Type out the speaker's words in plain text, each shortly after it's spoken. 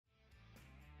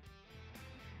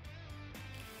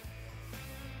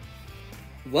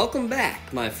Welcome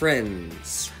back, my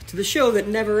friends, to the show that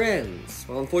never ends.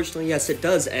 Well, unfortunately, yes, it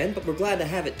does end, but we're glad to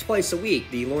have it twice a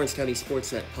week, the Lawrence County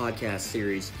SportsNet podcast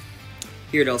series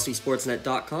here at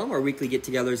lcsportsnet.com. Our weekly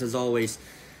get-togethers, as always,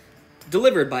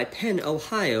 delivered by Penn,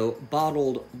 Ohio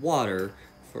Bottled Water.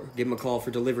 Give them a call for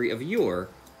delivery of your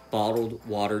bottled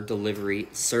water delivery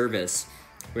service.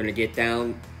 We're going to get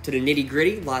down to the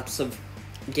nitty-gritty, lots of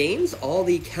games. All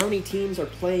the county teams are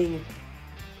playing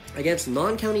against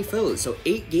non-county foes, so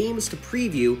 8 games to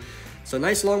preview. So a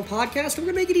nice long podcast. We're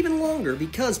going to make it even longer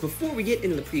because before we get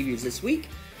into the previews this week,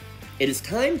 it is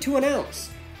time to announce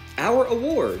our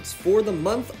awards for the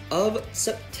month of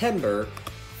September.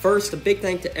 First, a big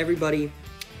thank to everybody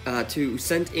who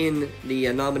sent in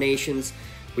the nominations.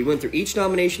 We went through each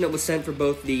nomination that was sent for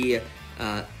both the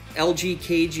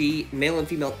LGKG Male and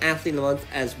Female Athlete of the Month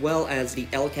as well as the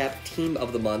LCAP Team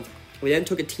of the Month. We then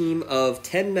took a team of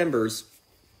 10 members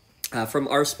from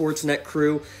our SportsNet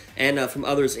crew and from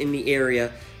others in the area,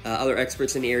 other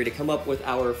experts in the area, to come up with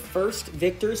our first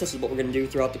victors. This is what we're going to do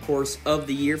throughout the course of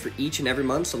the year for each and every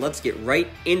month. So let's get right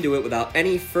into it without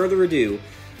any further ado.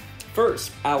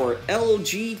 First, our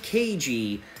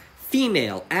LGKG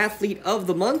Female Athlete of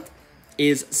the Month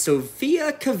is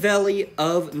Sophia Cavelli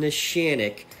of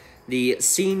Neshannock. The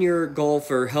senior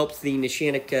golfer helped the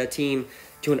Neshannock team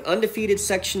to an undefeated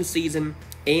section season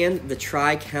and the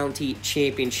Tri-County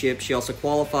Championship. She also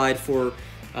qualified for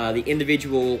the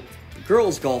individual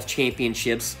girls golf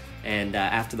championships, and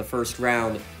after the first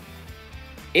round,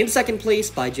 in second place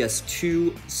by just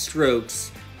 2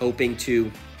 strokes, hoping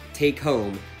to take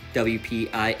home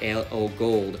WPIAL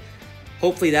Gold.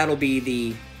 Hopefully that'll be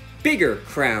the bigger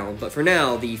crown, but for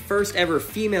now, the first ever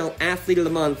Female Athlete of the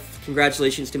Month.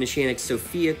 Congratulations to Neshannock's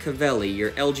Sophia Cavelli,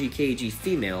 your LGKG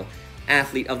Female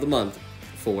Athlete of the Month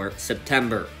for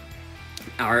September.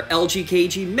 Our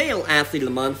LGKG Male Athlete of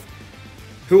the Month,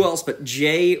 who else but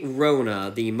Jay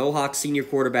Rona, the Mohawk senior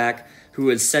quarterback who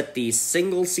has set the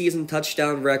single-season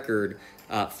touchdown record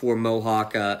for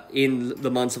Mohawk in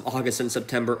the months of August and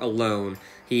September alone.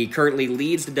 He currently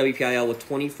leads the WPIL with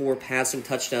 24 passing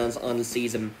touchdowns on the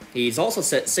season. He's also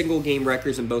set single-game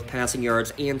records in both passing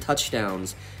yards and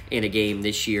touchdowns in a game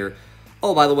this year.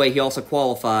 Oh, by the way, he also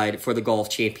qualified for the golf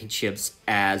championships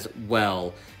as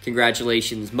well.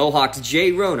 Congratulations, Mohawk's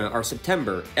Jay Rona, our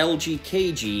September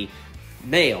LGKG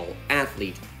Male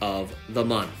Athlete of the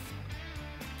Month.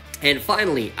 And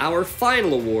finally, our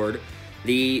final award,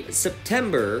 the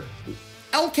September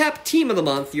LCAP Team of the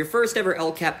Month, your first ever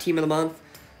LCAP Team of the Month,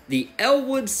 the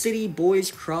Elwood City Boys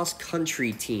Cross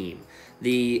Country Team.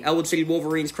 The Elwood City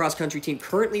Wolverines cross country team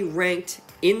currently ranked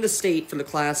in the state for the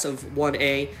class of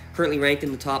 1A, currently ranked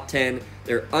in the top 10.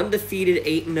 They're undefeated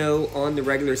 8-0 on the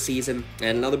regular season,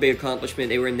 and another big accomplishment,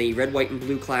 they were in the Red, White, and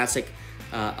Blue Classic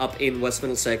up in West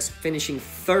Middlesex, finishing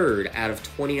 3rd out of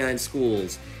 29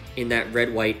 schools in that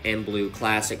Red, White, and Blue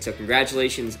Classic. So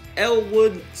congratulations,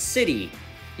 Elwood City.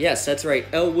 Yes, that's right,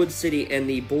 Elwood City and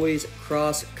the boys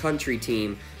cross country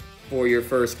team for your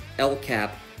first LCAP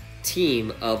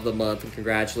Team of the Month, and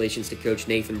congratulations to Coach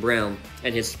Nathan Brown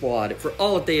and his squad for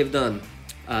all that they have done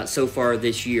so far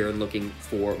this year, and looking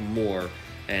for more.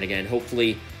 And again,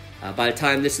 hopefully by the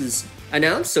time this is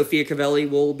announced, Sophia Cavelli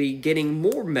will be getting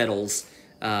more medals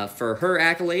for her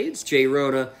accolades. Jay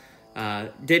Rona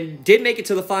did make it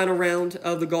to the final round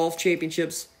of the golf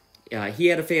championships. He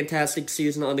had a fantastic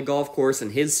season on the golf course,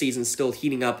 and his season's still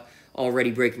heating up,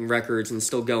 already breaking records and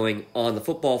still going on the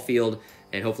football field.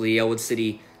 And hopefully the Elwood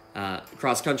City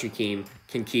cross-country team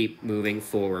can keep moving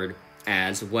forward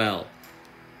as well.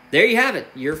 There you have it,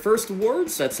 your first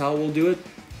awards. That's how we'll do it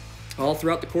all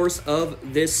throughout the course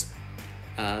of this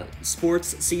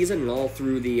sports season and all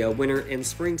through the winter and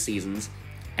spring seasons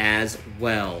as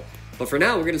well. But for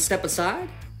now, we're going to step aside.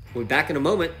 We'll be back in a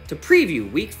moment to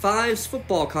preview Week 5's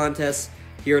football contests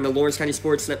here in the Lawrence County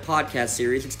SportsNet podcast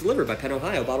series. It's delivered by Penn,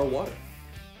 Ohio Bottled Water.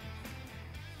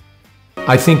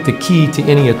 I think the key to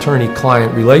any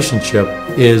attorney-client relationship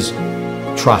is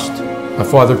trust. My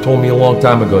father told me a long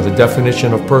time ago, the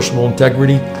definition of personal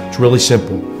integrity is really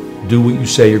simple. Do what you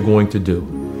say you're going to do.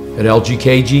 At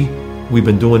LGKG, we've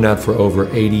been doing that for over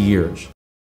 80 years.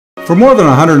 For more than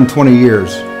 120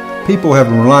 years, people have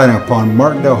been relying upon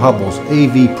Martindale Hubbell's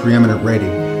AV preeminent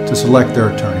rating to select their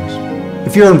attorneys.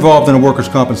 If you're involved in a workers'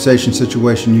 compensation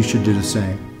situation, you should do the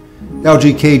same.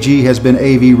 LGKG has been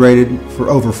AV rated for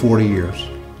over 40 years.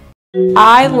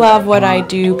 I love what I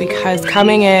do because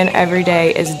coming in every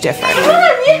day is different.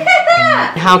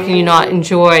 How can you not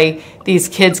enjoy these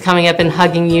kids coming up and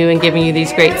hugging you and giving you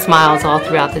these great smiles all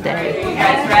throughout the day? You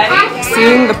guys ready?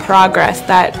 seeing the progress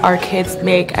that our kids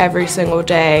make every single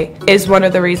day is one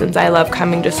of the reasons I love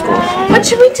coming to school. What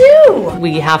should we do?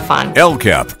 We have fun.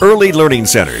 LCAP Early Learning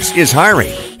Centers is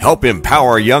hiring. Help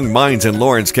empower young minds in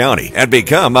Lawrence County and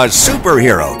become a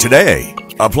superhero today.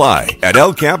 Apply at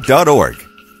lcap.org.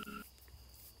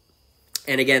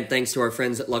 And again, thanks to our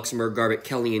friends at Luxembourg, Garbutt,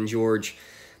 Kelly, and George,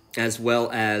 as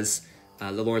well as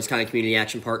the Lawrence County Community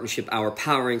Action Partnership, our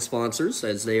powering sponsors,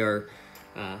 as they are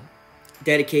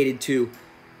dedicated to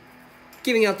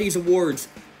giving out these awards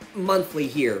monthly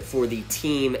here for the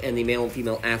team and the male and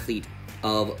female athlete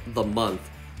of the month.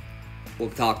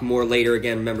 We'll talk more later.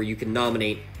 Again, remember, you can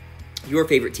nominate your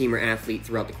favorite team or athlete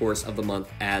throughout the course of the month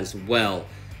as well.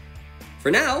 For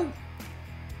now,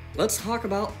 let's talk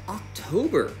about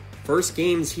October. First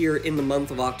games here in the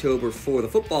month of October for the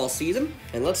football season.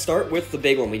 And let's start with the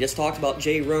big one. We just talked about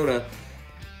Jay Rona.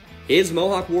 His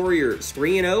Mohawk Warriors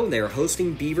 3-0. They're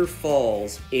hosting Beaver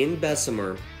Falls in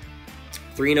Bessemer.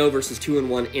 3-0 versus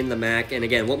 2-1 in the MAC. And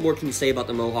again, what more can you say about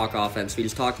the Mohawk offense? We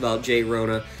just talked about Jay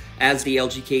Rona as the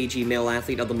LGKG Male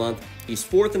Athlete of the Month. He's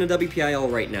fourth in the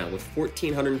WPIL right now with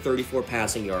 1,434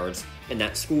 passing yards and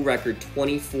that school record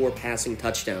 24 passing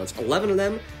touchdowns. 11 of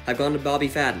them have gone to Bobby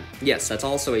Fadden. Yes, that's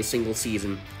also a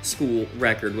single-season school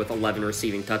record with 11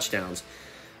 receiving touchdowns.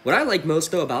 What I like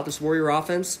most, though, about this Warrior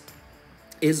offense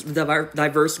is the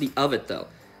diversity of it, though.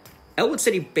 Elwood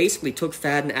City basically took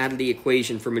Fadden out of the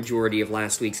equation for majority of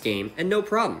last week's game, and no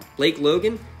problem. Blake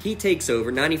Logan, he takes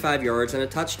over 95 yards and a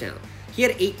touchdown. He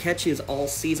had 8 catches all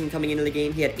season coming into the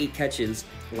game. He had 8 catches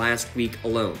last week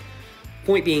alone.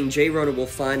 Point being, Jay Rona will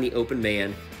find the open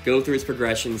man, go through his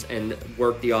progressions, and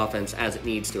work the offense as it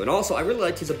needs to. And also, I really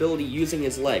liked his ability using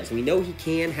his legs. We know he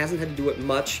can, hasn't had to do it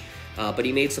much, but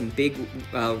he made some big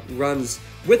runs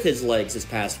with his legs this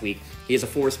past week. He is a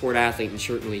 4-sport athlete and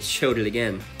certainly showed it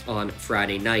again on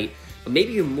Friday night. But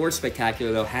maybe even more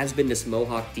spectacular, though, has been this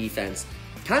Mohawk defense.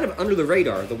 Kind of under the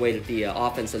radar, the way that the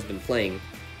offense has been playing.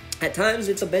 At times,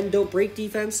 it's a bend-don't-break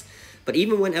defense, but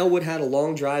even when Elwood had a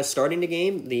long drive starting the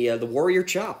game, the Warrior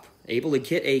chop, able to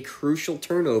get a crucial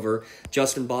turnover,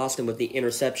 Justin Boston with the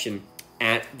interception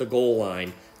at the goal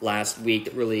line last week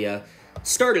that really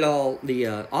started all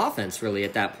the offense, really,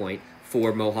 at that point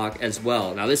for Mohawk as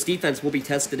well. Now, this defense will be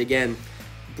tested again,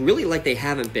 really like they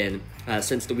haven't been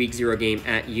since the Week 0 game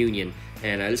at Union.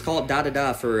 And I just call it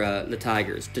da-da-da for the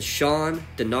Tigers. Deshaun,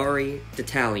 Denari,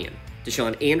 D'Italian.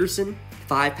 Deshaun Anderson,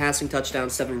 5 passing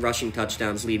touchdowns, 7 rushing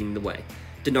touchdowns leading the way.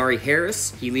 Denari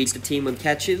Harris, he leads the team with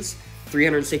catches,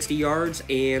 360 yards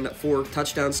and 4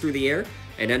 touchdowns through the air.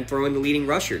 And then throw in the leading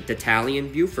rusher,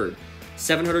 D'Italian Buford.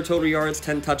 700 total yards,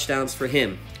 10 touchdowns for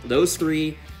him. Those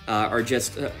 3 are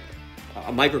just a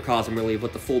microcosm, really, of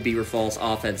what the full Beaver Falls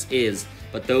offense is.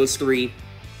 But those 3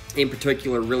 in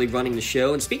particular really running the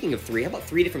show. And speaking of 3, how about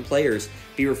 3 different players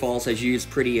Beaver Falls has used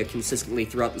pretty consistently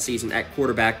throughout the season at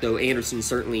quarterback, though Anderson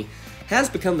certainly has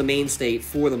become the mainstay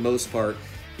for the most part.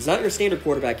 He's not your standard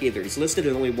quarterback either. He's listed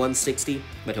at only 160,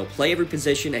 but he'll play every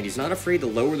position, and he's not afraid to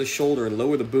lower the shoulder and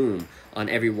lower the boom on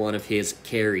every one of his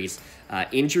carries.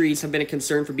 Injuries have been a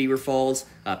concern for Beaver Falls.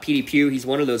 Petey Pugh, he's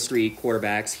one of those 3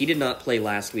 quarterbacks. He did not play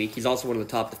last week. He's also one of the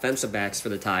top defensive backs for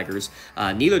the Tigers.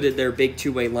 Neither did their big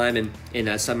 2-way lineman in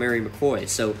Samari McCoy.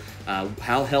 So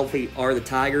how healthy are the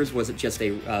Tigers? Was it just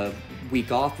a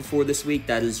week off before this week?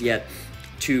 That is yet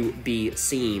to be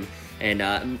seen. And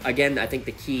again, I think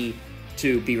the key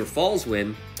to Beaver Falls'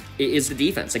 win is the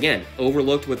defense. Again,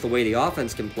 overlooked with the way the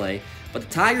offense can play. But the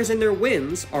Tigers in their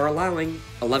wins are allowing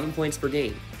 11 points per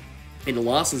game. In the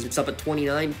losses, it's up at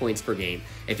 29 points per game.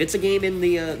 If it's a game in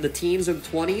the teens or the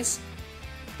 20s,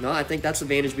 no, I think that's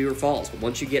advantage Beaver Falls. But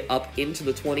once you get up into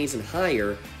the 20s and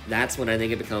higher, that's when I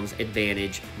think it becomes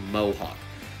advantage Mohawk.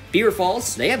 Beaver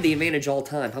Falls, they have the advantage all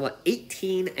time. How about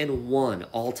 18-1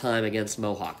 all time against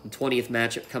Mohawk? The 20th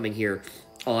matchup coming here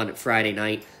on Friday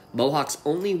night. Mohawk's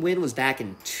only win was back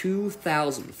in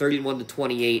 2000,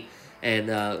 31-28. And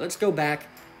let's go back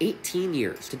 18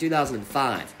 years to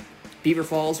 2005. Beaver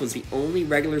Falls was the only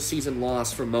regular season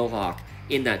loss for Mohawk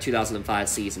in that 2005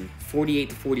 season,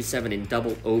 48-47 in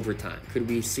double overtime. Could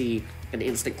we see an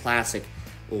instant classic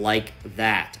like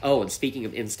that? Oh, and speaking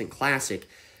of instant classic,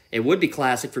 it would be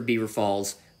classic for Beaver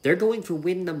Falls. They're going for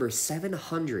win number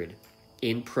 700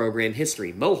 in program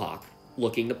history. Mohawk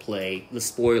looking to play the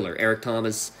spoiler. Eric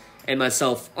Thomas and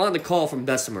myself on the call from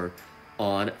Bessemer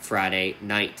on Friday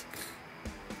night.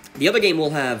 The other game we'll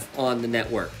have on the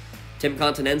network, Tim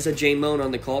Continenza, Jay Moan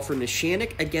on the call for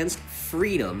Neshannock against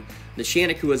Freedom.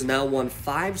 Neshannock, who has now won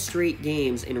 5 straight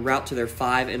games en route to their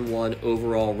 5-1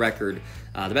 overall record.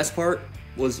 The best part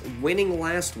was winning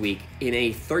last week in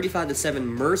a 35-7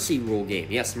 Mercy Rule game.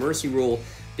 Yes, Mercy Rule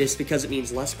just because it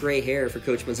means less gray hair for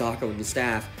Coach Mazzocco and the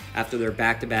staff after their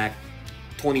back-to-back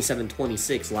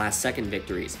 27-26 last-second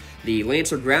victories. The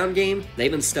Lancer ground game,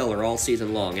 they've been stellar all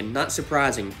season long, and not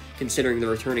surprising considering the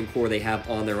returning core they have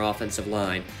on their offensive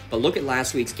line. But look at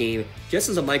last week's game just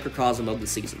as a microcosm of the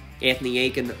season. Anthony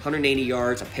Aiken, 180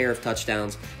 yards, a pair of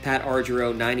touchdowns. Pat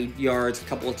Argiro, 90 yards, a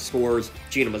couple of scores.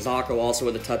 Gino Mazzocco also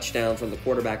with a touchdown from the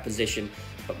quarterback position.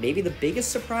 But maybe the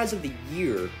biggest surprise of the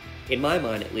year, in my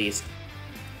mind at least,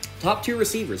 top two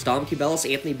receivers, Dom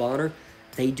Cubelis, Anthony Bonner,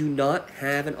 they do not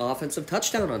have an offensive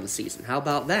touchdown on the season. How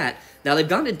about that? Now, they've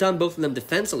gotten it done, both of them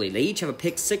defensively. They each have a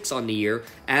pick six on the year,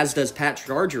 as does Patrick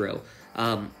Argiro.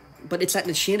 But it's that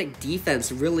Neshannock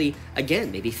defense really,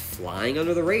 again, maybe flying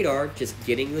under the radar, just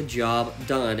getting the job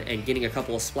done and getting a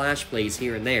couple of splash plays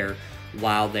here and there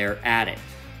while they're at it.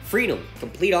 Freedom,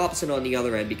 complete opposite on the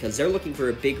other end because they're looking for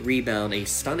a big rebound, a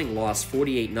stunning loss,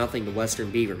 48-0 to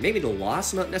Western Beaver. Maybe the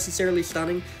loss not necessarily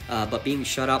stunning, but being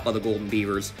shut out by the Golden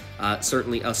Beavers,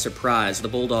 certainly a surprise. The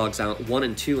Bulldogs out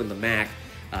 1-2 in the MAC,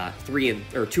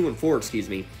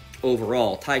 2-4,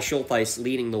 overall. Ty Schultheis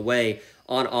leading the way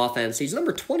on offense. He's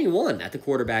number 21 at the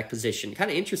quarterback position.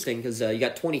 Kind of interesting because you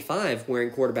got 25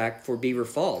 wearing quarterback for Beaver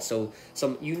Falls, so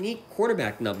some unique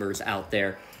quarterback numbers out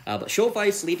there. But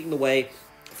Schultheis leading the way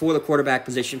for the quarterback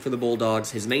position for the Bulldogs.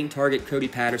 His main target, Cody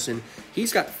Patterson,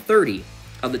 he's got 30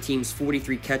 of the team's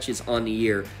 43 catches on the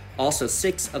year. Also,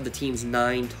 6 of the team's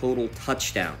 9 total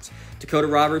touchdowns. Dakota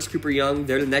Roberts, Cooper Young,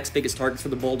 they're the next biggest targets for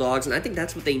the Bulldogs, and I think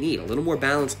that's what they need. A little more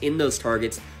balance in those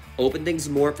targets. Open things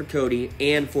more for Cody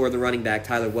and for the running back,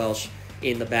 Tyler Welsh,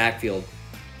 in the backfield.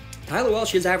 Tyler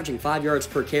Welsh is averaging 5 yards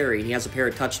per carry, and he has a pair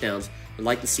of touchdowns. Would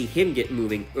like to see him get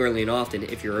moving early and often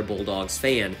if you're a Bulldogs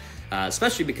fan.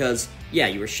 Especially because, yeah,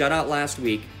 you were shut out last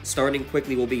week. Starting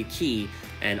quickly will be key.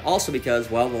 And also because,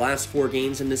 well, the last 4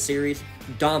 games in this series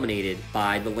dominated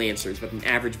by the Lancers with an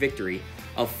average victory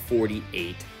of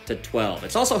 48-12.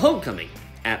 It's also homecoming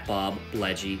at Bob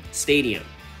Bledgy Stadium.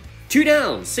 2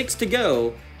 down, 6 to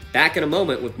go. Back in a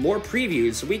moment with more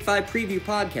previews, the Week 5 preview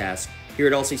podcast here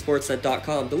at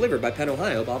lcsportsnet.com, delivered by Penn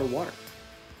Ohio Bottled Water.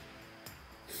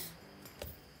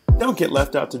 Don't get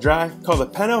left out to dry. Call the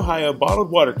Penn Ohio Bottled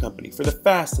Water Company for the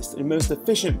fastest and most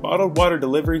efficient bottled water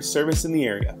delivery service in the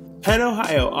area. Penn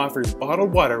Ohio offers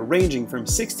bottled water ranging from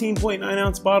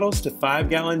 16.9-ounce bottles to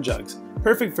 5-gallon jugs,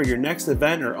 perfect for your next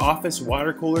event or office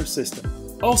water cooler system.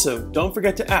 Also, don't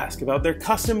forget to ask about their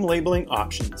custom labeling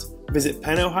options. Visit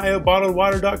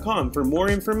PennOhioBottledWater.com for more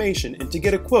information and to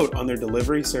get a quote on their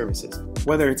delivery services.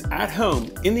 Whether it's at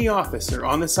home, in the office, or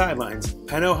on the sidelines,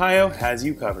 Penn Ohio has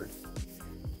you covered.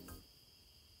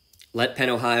 Let Penn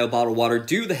Ohio Bottled Water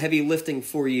do the heavy lifting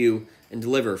for you and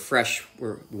deliver fresh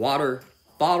water,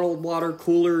 bottled water,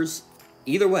 coolers,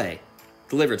 either way,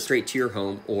 delivered straight to your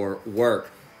home or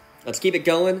work. Let's keep it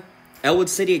going. Elwood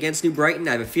City against New Brighton.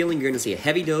 I have a feeling you're going to see a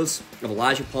heavy dose of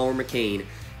Elijah Palmer McCain.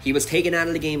 He was taken out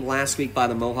of the game last week by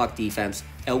the Mohawk defense.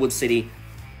 Elwood City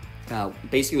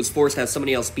basically was forced to have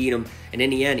somebody else beat him. And in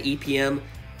the end, EPM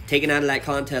taken out of that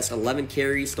contest, 11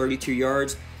 carries, 32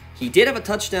 yards. He did have a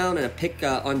touchdown and a pick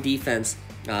on defense.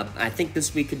 I think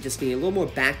this week could just be a little more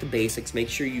back to basics. Make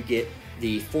sure you get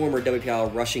the former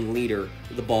WPL rushing leader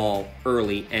the ball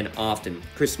early and often.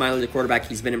 Chris Smiley, the quarterback,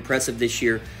 he's been impressive this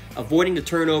year, avoiding the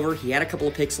turnover. He had a couple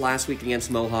of picks last week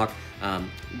against Mohawk. Going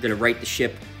to right the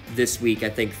ship this week, I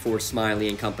think, for Smiley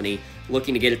and company.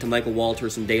 Looking to get it to Michael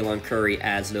Walters and Daylon Curry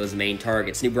as those main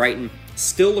targets. New Brighton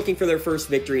still looking for their first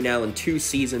victory now in 2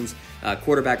 seasons.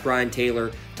 Quarterback Brian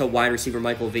Taylor to wide receiver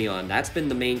Michael Vion. That's been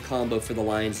the main combo for the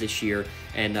Lions this year.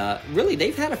 And really,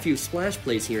 they've had a few splash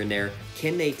plays here and there.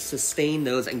 Can they sustain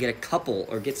those and get a couple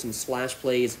or get some splash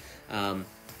plays,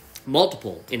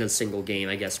 multiple in a single game,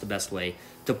 I guess the best way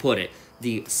to put it.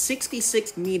 The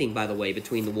 66th meeting, by the way,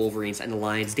 between the Wolverines and the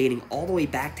Lions, dating all the way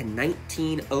back to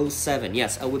 1907.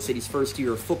 Yes, Elwood City's first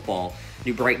year of football.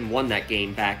 New Brighton won that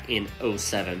game back in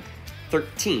 07,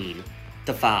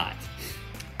 13-5.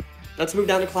 Let's move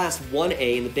down to Class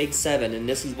 1A in the Big 7, and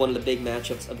this is one of the big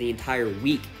matchups of the entire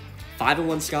week.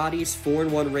 5-1 Scotties,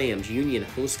 4-1 Rams. Union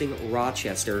hosting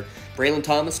Rochester. Braylon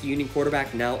Thomas, the Union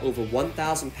quarterback, now over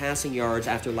 1,000 passing yards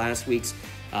after last week's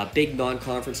big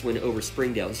non-conference win over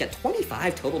Springdale. He's got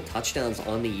 25 total touchdowns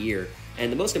on the year.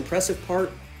 And the most impressive part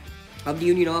of the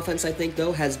Union offense, I think,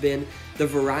 though, has been the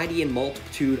variety and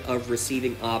multitude of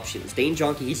receiving options. Dane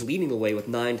Jonke, he's leading the way with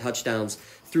 9 touchdowns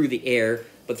through the air,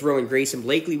 but throwing Grayson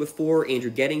Blakely with 4,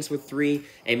 Andrew Gettings with 3,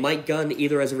 and Mike Gunn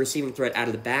either as a receiving threat out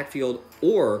of the backfield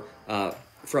or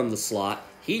from the slot.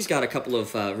 He's got a couple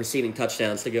of receiving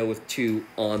touchdowns to go with 2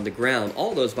 on the ground.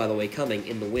 All those, by the way, coming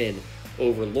in the win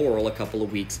over Laurel a couple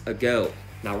of weeks ago.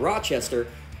 Now, Rochester,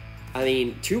 I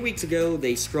mean, 2 weeks ago,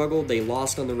 they struggled. They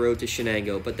lost on the road to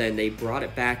Shenango, but then they brought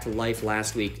it back to life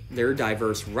last week. Their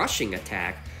diverse rushing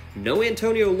attack. No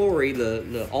Antonio Laurie,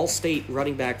 the all-state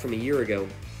running back from a year ago.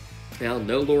 Now,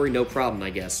 no Laurie, no problem, I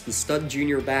guess. The stud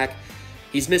junior back,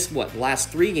 he's missed, the last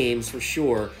 3 games for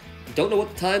sure. Don't know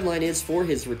what the timeline is for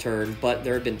his return, but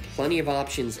there have been plenty of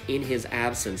options in his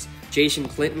absence. Jason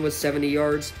Clinton was 70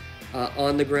 yards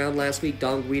on the ground last week.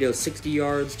 Don Guido, 60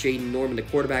 yards. Jaden Norman, the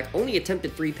quarterback, only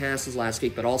attempted 3 passes last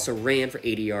week, but also ran for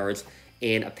 80 yards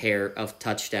and a pair of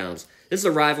touchdowns. This is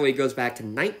a rivalry that goes back to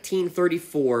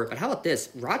 1934, but how about this?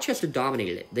 Rochester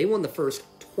dominated it. They won the first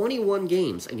 21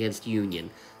 games against Union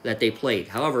that they played.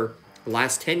 However, the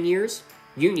last 10 years,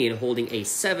 Union holding a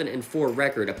 7-4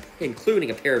 record,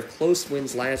 including a pair of close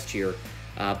wins last year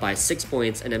by 6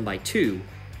 points and then by 2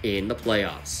 in the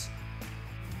playoffs.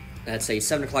 That's a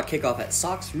 7 o'clock kickoff at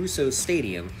Sox Russo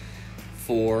Stadium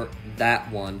for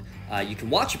that one. You can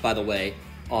watch it, by the way,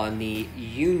 on the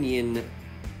Union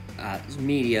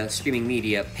streaming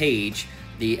media page.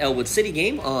 The Elwood City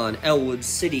game on Elwood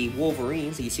City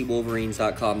Wolverines,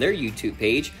 ecwolverines.com, their YouTube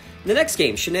page. The next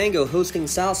game, Shenango hosting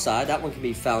Southside. That one can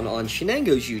be found on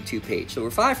Shenango's YouTube page. So we're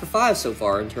 5 for 5 so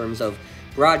far in terms of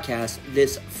broadcast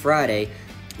this Friday.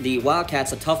 The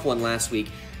Wildcats, a tough one last week.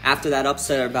 After that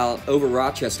upset over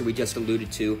Rochester we just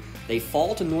alluded to, they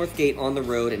fall to Northgate on the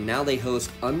road, and now they host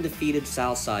undefeated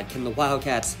Southside. Can the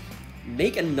Wildcats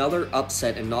make another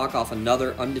upset and knock off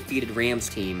another undefeated Rams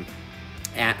team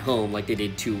at home like they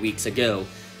did 2 weeks ago?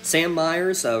 Sam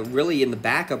Myers, really in the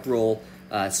backup role,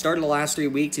 started the last 3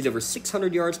 weeks. He's over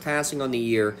 600 yards passing on the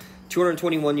year,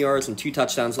 221 yards and 2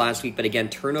 touchdowns last week, but again,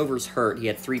 turnovers hurt. He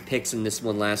had 3 picks in this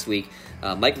one last week.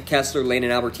 Michael Kessler,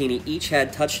 Landon Albertini each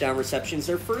had touchdown receptions,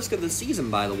 their first of the season,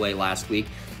 by the way, last week.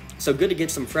 So good to get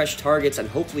some fresh targets and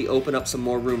hopefully open up some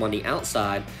more room on the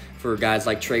outside for guys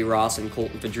like Trey Ross and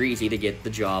Colton Fedrizzi to get the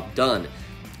job done.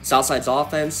 Southside's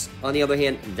offense, on the other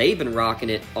hand, they've been rocking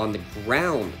it on the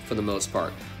ground for the most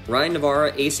part. Ryan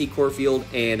Navarra, A.C. Corfield,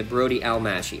 and Brody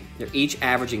Almashi. They're each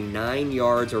averaging 9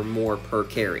 yards or more per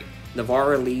carry.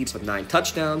 Navarra leads with 9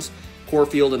 touchdowns.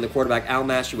 Corfield and the quarterback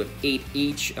Almashi with 8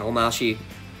 each. Almashi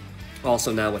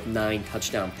also now with 9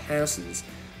 touchdown passes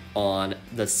on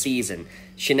the season.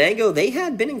 Shenango, they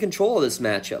had been in control of this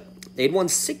matchup. They'd won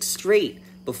 6 straight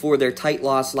before their tight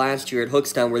loss last year at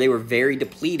Hookstown, where they were very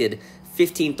depleted,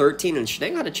 15-13, and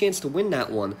Shenango had a chance to win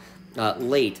that one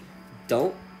late.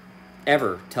 Don't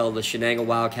ever tell the Shenango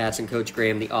Wildcats and Coach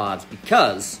Graham the odds,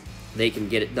 because they can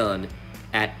get it done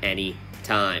at any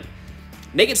time.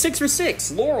 Make it 6 for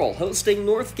 6. Laurel hosting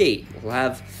Northgate. We'll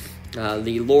have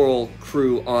the Laurel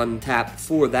crew on tap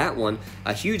for that one.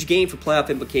 A huge game for playoff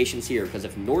implications here, because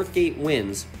if Northgate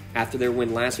wins after their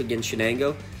win last week against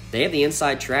Shenango, they have the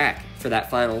inside track for that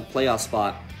final playoff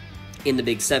spot in the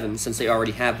Big 7, since they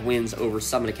already have wins over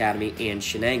Summit Academy and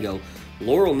Shenango.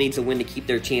 Laurel needs a win to keep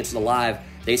their chances alive.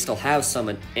 They still have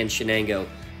Summit and Shenango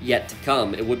yet to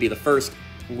come. It would be the first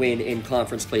win in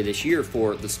conference play this year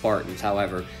for the Spartans,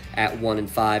 however, at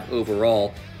 1-5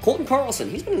 overall. Colton Carlson,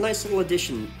 he's been a nice little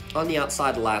addition on the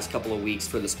outside the last couple of weeks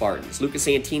for the Spartans. Lucas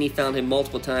Santini found him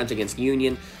multiple times against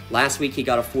Union. Last week he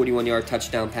got a 41-yard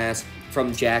touchdown pass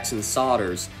from Jackson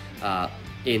Sodders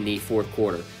in the fourth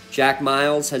quarter. Jack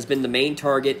Miles has been the main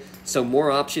target, so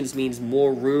more options means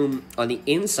more room on the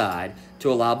inside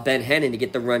to allow Ben Hennon to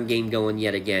get the run game going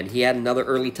yet again. He had another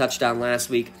early touchdown last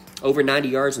week, over 90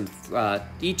 yards in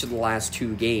each of the last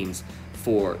 2 games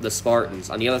for the Spartans.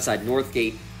 On the other side,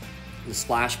 Northgate, the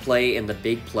splash play and the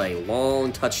big play,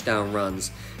 long touchdown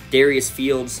runs. Darius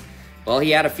Fields, well, he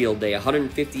had a field day,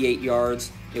 158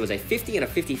 yards. It was a 50 and a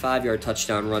 55-yard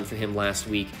touchdown run for him last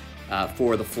week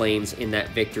for the Flames in that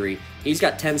victory. He's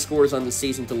got 10 scores on the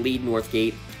season to lead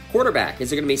Northgate. Quarterback,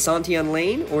 is it going to be Santian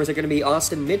Lane or is it going to be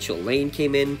Austin Mitchell? Lane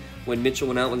came in when Mitchell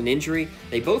went out with an injury.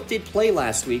 They both did play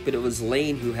last week, but it was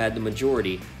Lane who had the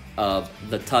majority of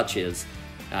the touches.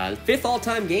 5th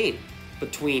all-time game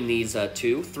between these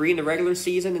two. 3 in the regular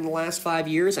season in the last 5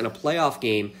 years, and a playoff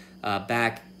game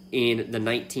back in the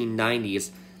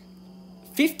 1990s.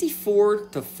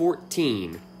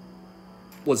 54-14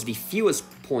 was the fewest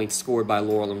points scored by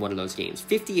Laurel in one of those games.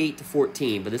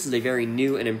 58-14, but this is a very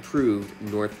new and improved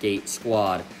Northgate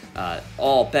squad.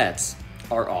 All bets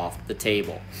are off the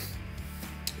table.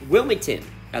 Wilmington,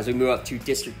 as we move up to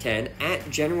District 10, at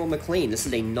General McLean. This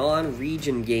is a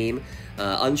non-region game.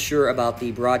 Unsure about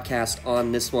the broadcast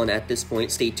on this one at this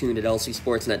point. Stay tuned at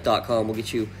lcsportsnet.com. We'll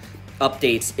get you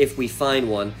updates if we find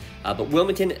one. But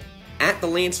Wilmington at the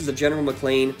Lancers of General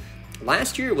McLean.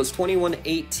 Last year it was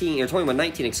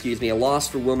 21-19, a loss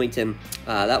for Wilmington.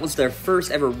 That was their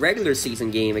first ever regular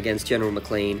season game against General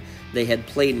McLean. They had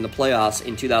played in the playoffs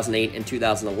in 2008 and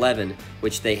 2011,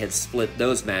 which they had split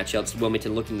those matchups.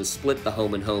 Wilmington looking to split the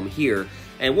home and home here.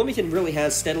 And Wilmington really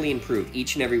has steadily improved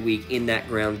each and every week in that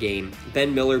ground game.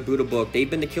 Ben Miller, Buddha Book, they've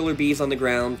been the killer bees on the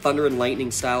ground, thunder and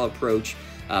lightning style approach.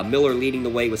 Miller leading the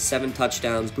way with 7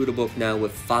 touchdowns, Buddha Book now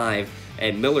with 5,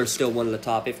 and Miller still one of the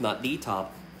top, if not the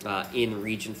top, in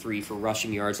Region 3 for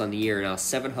rushing yards on the year, now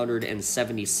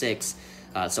 776,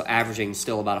 so averaging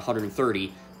still about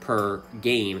 130 per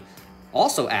game.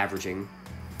 Also averaging,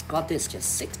 how about this,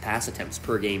 just 6 pass attempts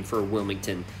per game for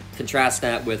Wilmington. Contrast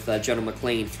that with General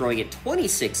McLean throwing it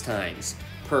 26 times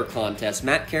per contest.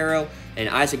 Matt Caro and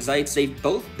Isaac Zeitz, they've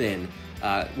both been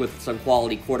with some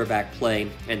quality quarterback play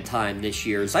and time this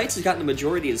year. Zeitz has gotten the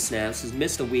majority of the snaps, has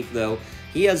missed a week though.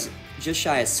 He has just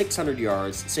shy of 600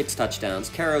 yards, 6 touchdowns.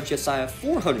 Caro just shy of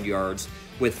 400 yards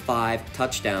with 5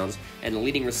 touchdowns. And the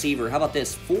leading receiver, how about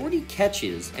this, 40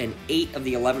 catches and 8 of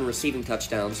the 11 receiving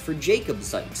touchdowns for Jacob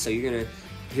Zeitz. So you're going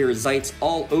to hear Zeitz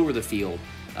all over the field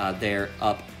there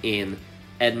up in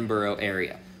Edinboro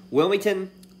area.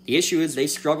 Wilmington, the issue is they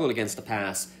struggled against the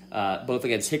pass, both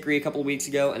against Hickory a couple of weeks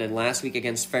ago and then last week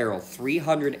against Farrell.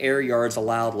 300 air yards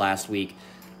allowed last week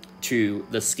to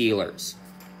the Steelers.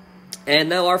 And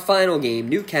now our final game,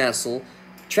 Newcastle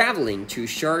traveling to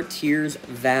Chartiers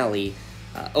Valley.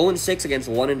 0-6 against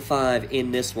 1-5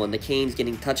 in this one. The Canes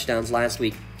getting touchdowns last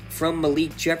week from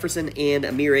Malik Jefferson and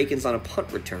Amir Akins on a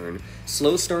punt return.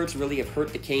 Slow starts really have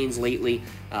hurt the Canes lately,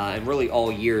 and really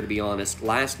all year, to be honest.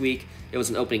 Last week, it was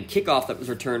an opening kickoff that was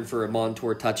returned for a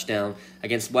Montour touchdown.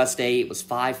 Against West A, it was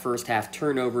 5 first-half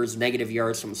turnovers, negative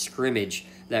yards from scrimmage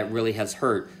that really has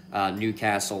hurt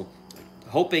Newcastle.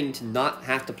 Hoping to not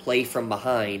have to play from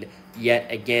behind yet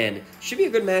again. Should be a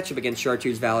good matchup against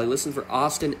Chartiers Valley. Listen for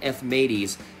Austin F.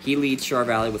 Mades. He leads Char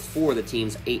Valley with 4 of the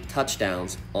team's 8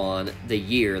 touchdowns on the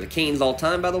year. The Canes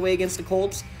all-time, by the way, against the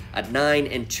Colts, a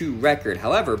 9-2 record.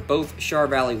 However, both Char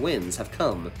Valley wins have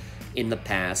come in the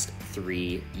past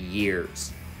 3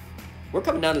 years. We're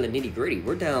coming down to the nitty-gritty.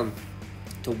 We're down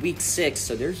to week 6,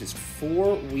 so there's just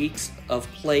 4 weeks of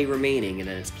play remaining, and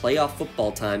then it's playoff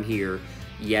football time here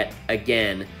yet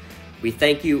again. We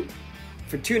thank you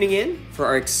for tuning in for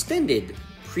our extended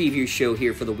preview show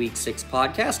here for the Week 6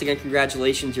 podcast. Again,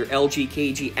 congratulations, your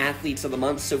LGKG Athletes of the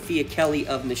Month, Sophia Kelly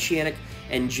of Neshannock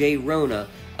and Jay Rona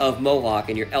of Mohawk,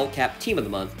 and your LCAP Team of the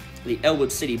Month, the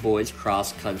Elwood City Boys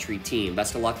Cross Country Team.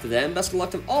 Best of luck to them. Best of luck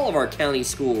to all of our county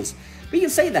schools. We can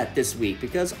say that this week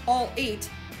because all 8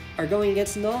 are going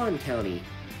against non-county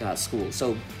schools.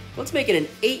 So let's make it an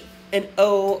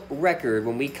 8-0 record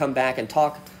when we come back and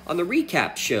talk on the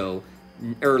recap show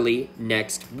early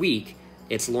next week.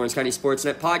 It's the Lawrence County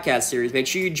SportsNet podcast series. Make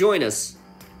sure you join us,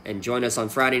 and join us on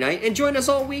Friday night, and join us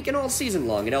all week and all season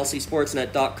long at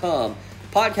lcsportsnet.com.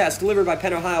 Podcast delivered by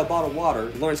Penn Ohio Bottled Water,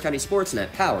 Lawrence County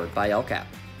SportsNet, powered by LCAP.